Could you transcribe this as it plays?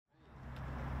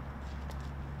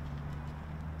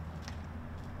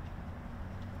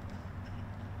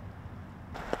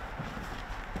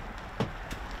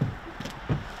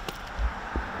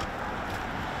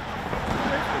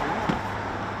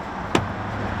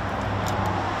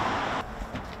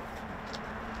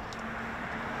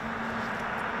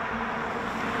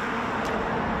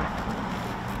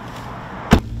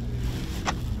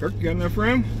Kirk, you got enough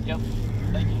room? Yep.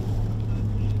 Thank you.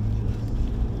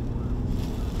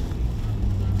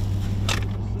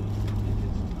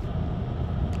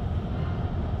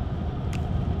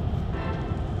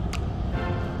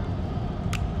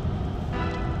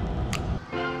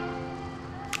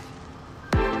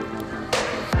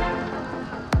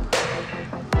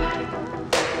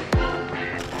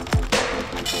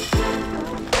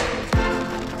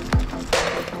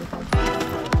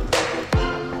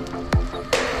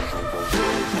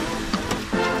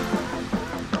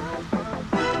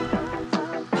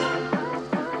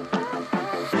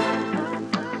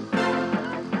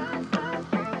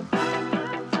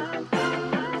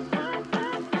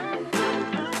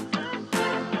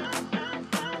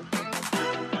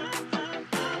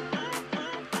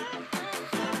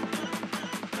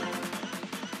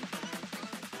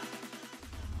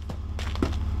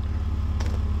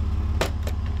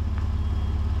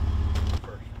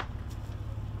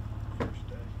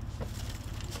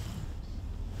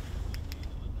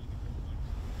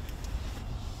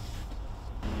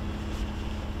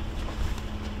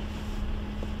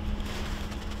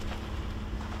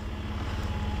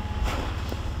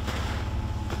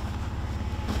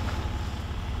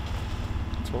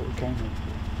 That's what we came here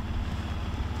for.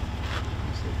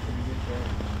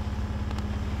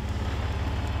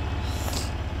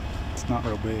 It's not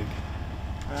real big.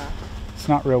 It's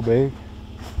not real big.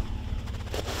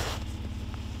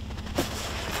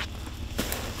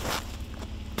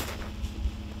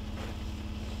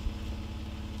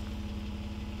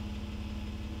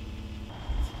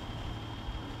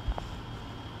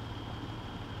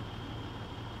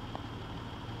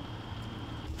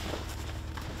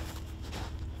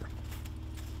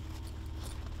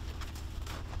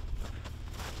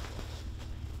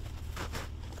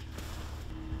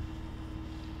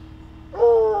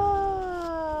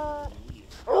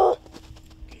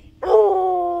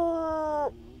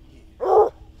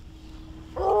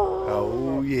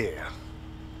 Oh yeah.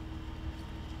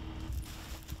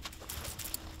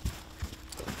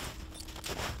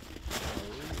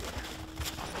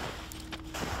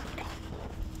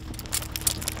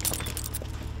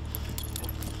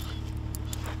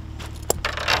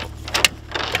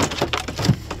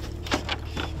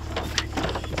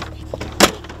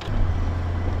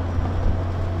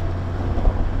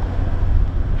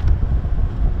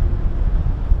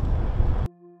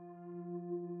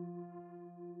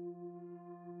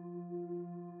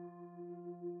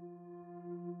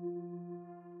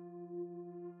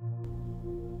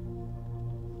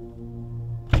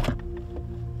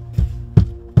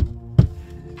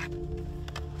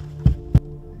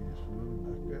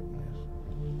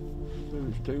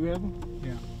 There's two of them?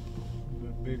 Yeah. The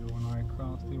bigger one right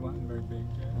across, he wasn't very big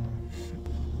yet.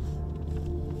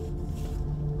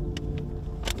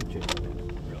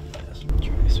 Real fast.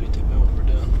 Trace, we tell me when we're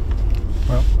done.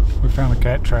 Well, we found a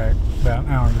cat track about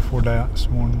an hour before that this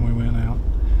morning. We went out,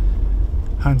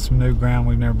 hunting some new ground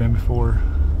we've never been before,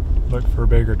 looked for a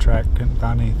bigger track, couldn't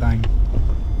find anything.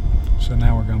 So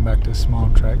now we're going back to a small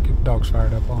track, get the dogs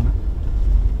fired up on it.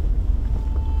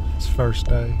 It's first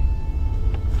day.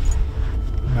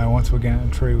 Now once we get in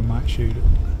a tree we might shoot it.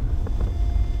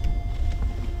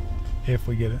 If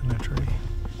we get it in a tree.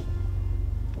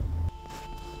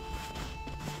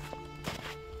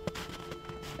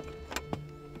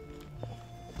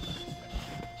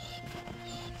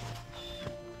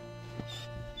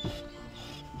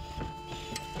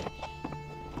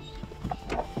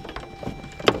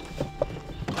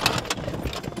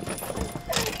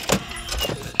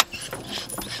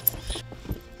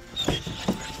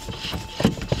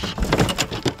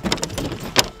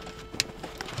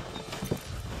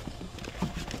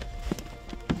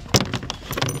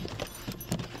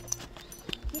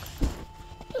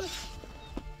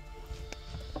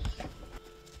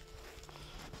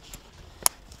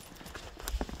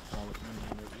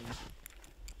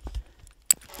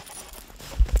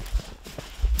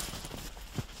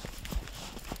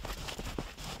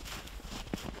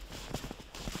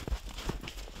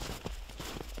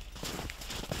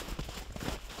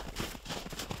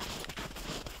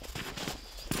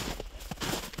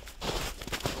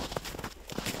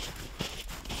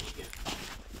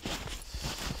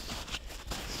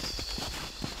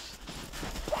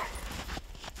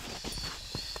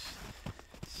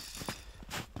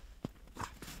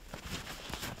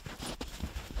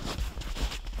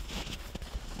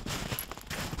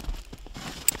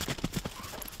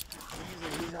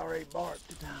 Already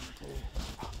barked a time or two.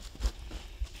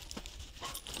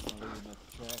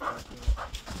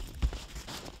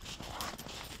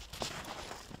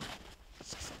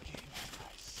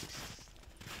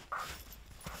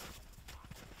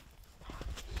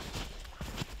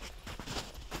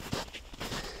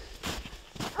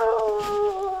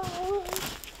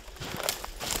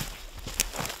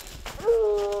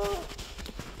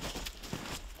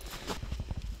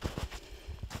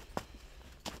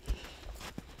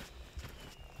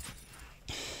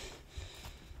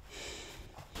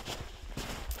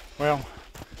 Well,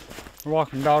 we're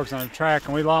walking dogs on a track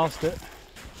and we lost it.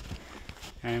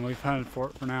 And we've hunted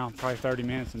for it for now probably 30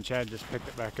 minutes, and Chad just picked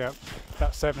it back up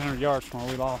about 700 yards from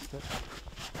where we lost it.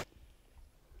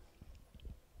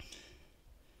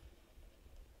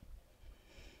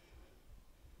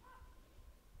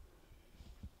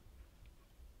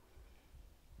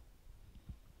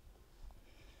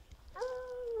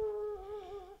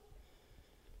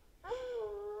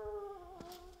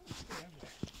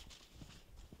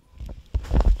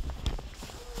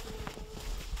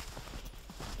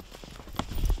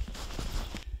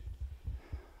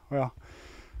 Well,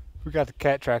 we got the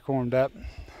cat track warmed up.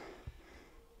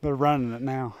 They're running it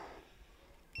now.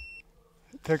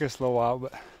 It took us a little while,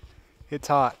 but it's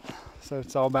hot, so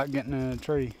it's all about getting in a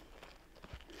tree.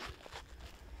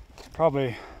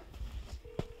 Probably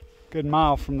a good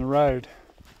mile from the road,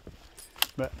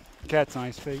 but the cat's on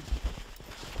his feet.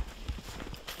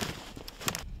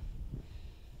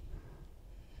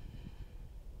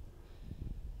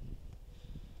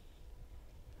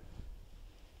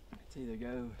 It's either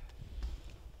go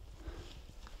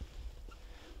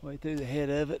way through the head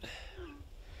of it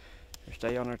or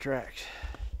stay on our tracks.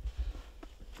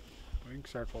 We can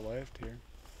circle left here.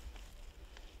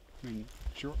 I mean,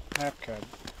 short half cut.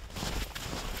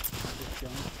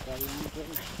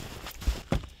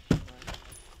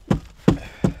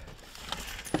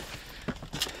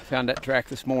 Found that track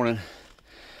this morning.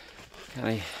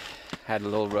 Kind of had a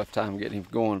little rough time getting him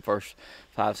going. First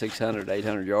 500, 600,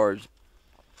 800 yards.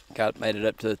 Made it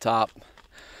up to the top.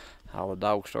 All the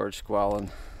dogs started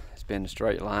squalling. It's been a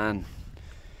straight line.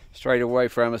 Straight away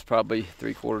from us, probably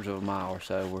 3/4 of a mile or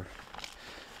so. We're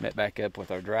met back up with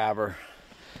our driver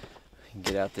and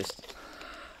get out this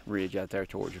ridge out there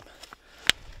towards him.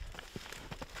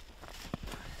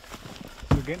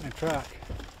 We're getting a truck.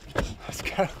 Let's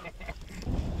go.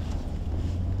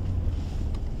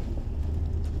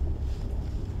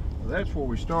 Well, that's where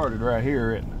we started right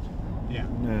here, isn't it? Yeah.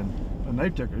 And they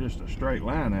took just a straight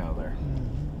line out of there.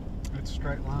 It's a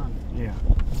straight line. Yeah.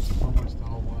 Almost the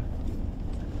whole way.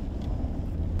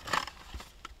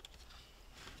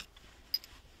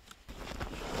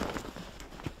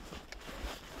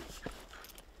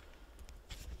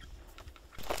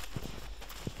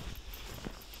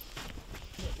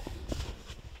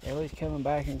 Ellie's coming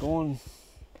back and going,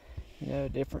 you know, a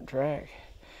different track.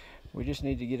 We just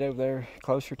need to get over there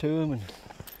closer to him and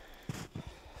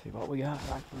see what we got.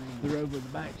 They're over the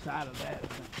back side of that.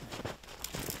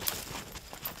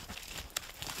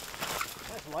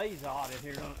 That's lays odd in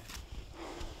here, don't it?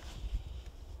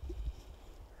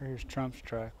 Here's Trump's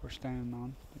track we're standing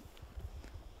on.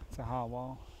 It's a high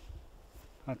wall.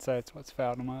 I'd say it's what's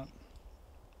fouled them up.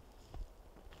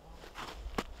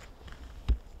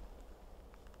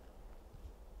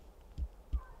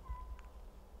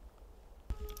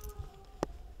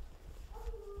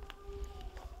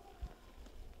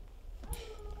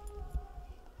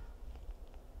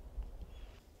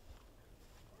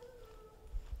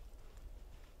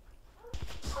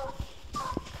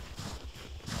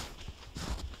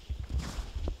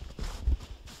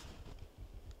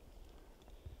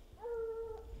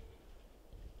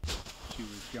 She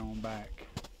was going back.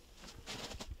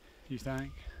 You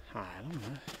think? I don't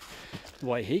know. The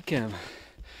way he come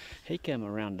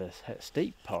around that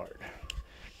steep part.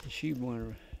 She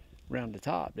went around the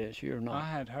top, did she, or not? I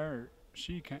had her.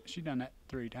 She done that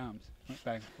 3 times. Went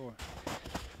back and forth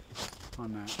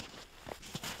on that.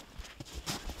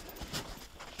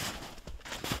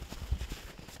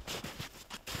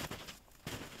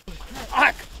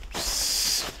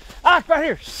 Ike, right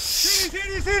here.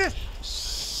 See this.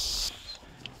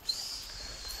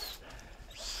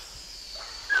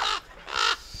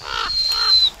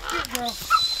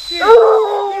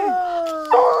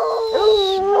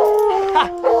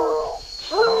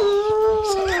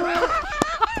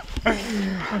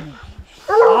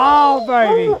 Oh,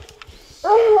 baby.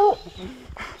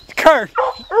 Kurt.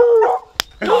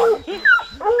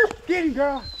 Get him,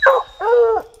 girl.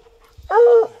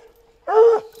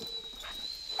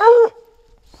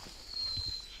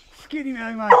 Get him,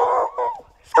 Ellie, mate.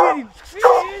 Get him.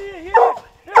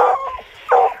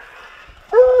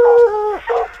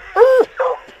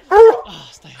 Oh,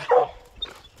 stay up there.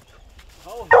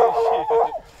 Holy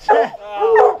shit.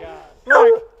 Oh, my God.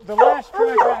 Look, the last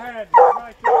track I had was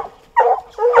right there.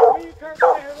 Will you Kurt, stay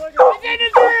here, look at it. It's in the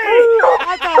tree!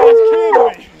 I thought he was kidding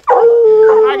me.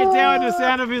 I can tell in the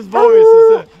sound of his voice.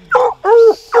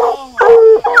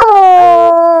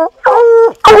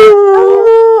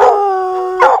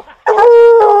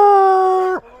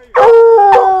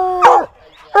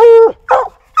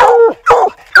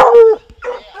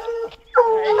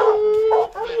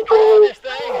 This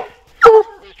thing.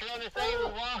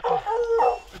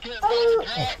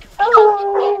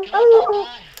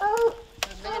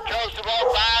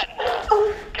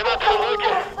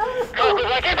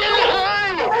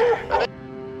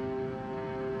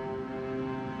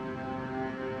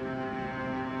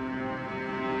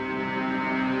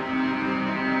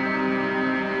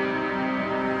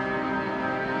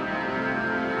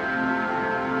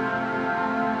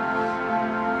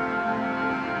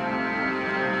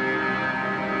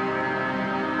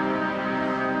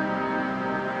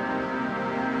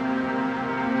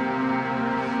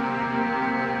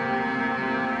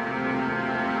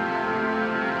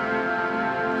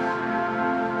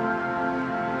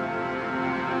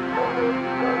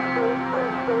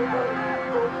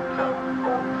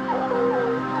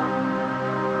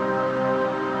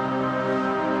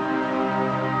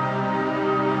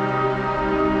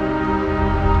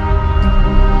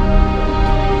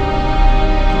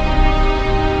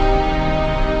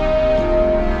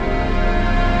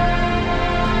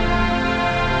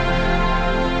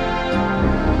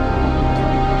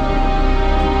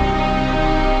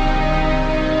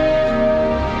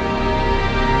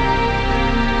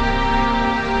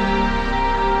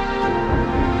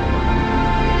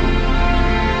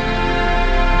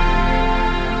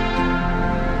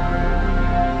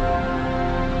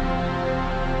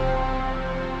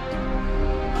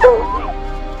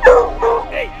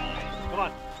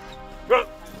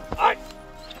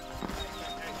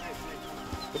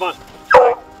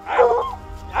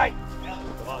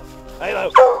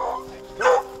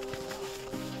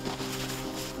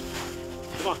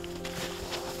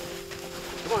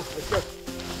 Come on, let's go.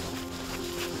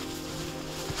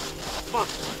 Come on.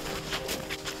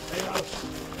 Hey,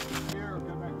 here,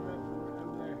 go back over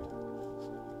there.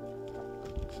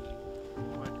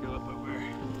 Let's go up over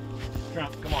there.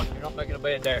 Trump, come on. You're not making a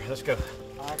bed there. Let's go.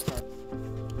 All right, sir.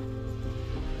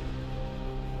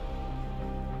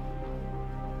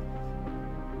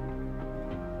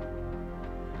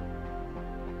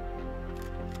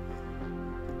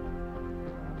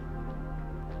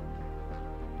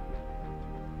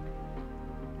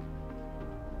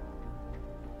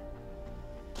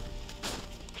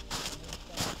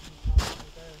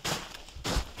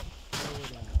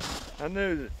 I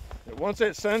knew that once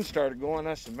that sun started going,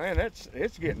 I said, man,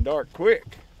 it's getting dark quick.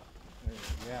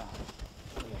 Yeah.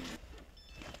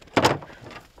 Do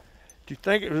you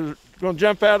think it was going to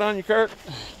jump out on you, Kirk?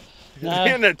 No.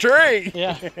 In the tree.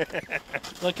 Yeah.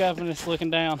 Look up and it's looking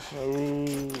down.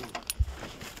 Oh.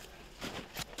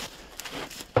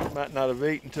 Might not have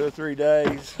eaten 2 or 3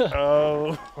 days.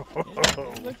 Oh.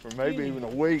 For maybe even a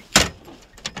week.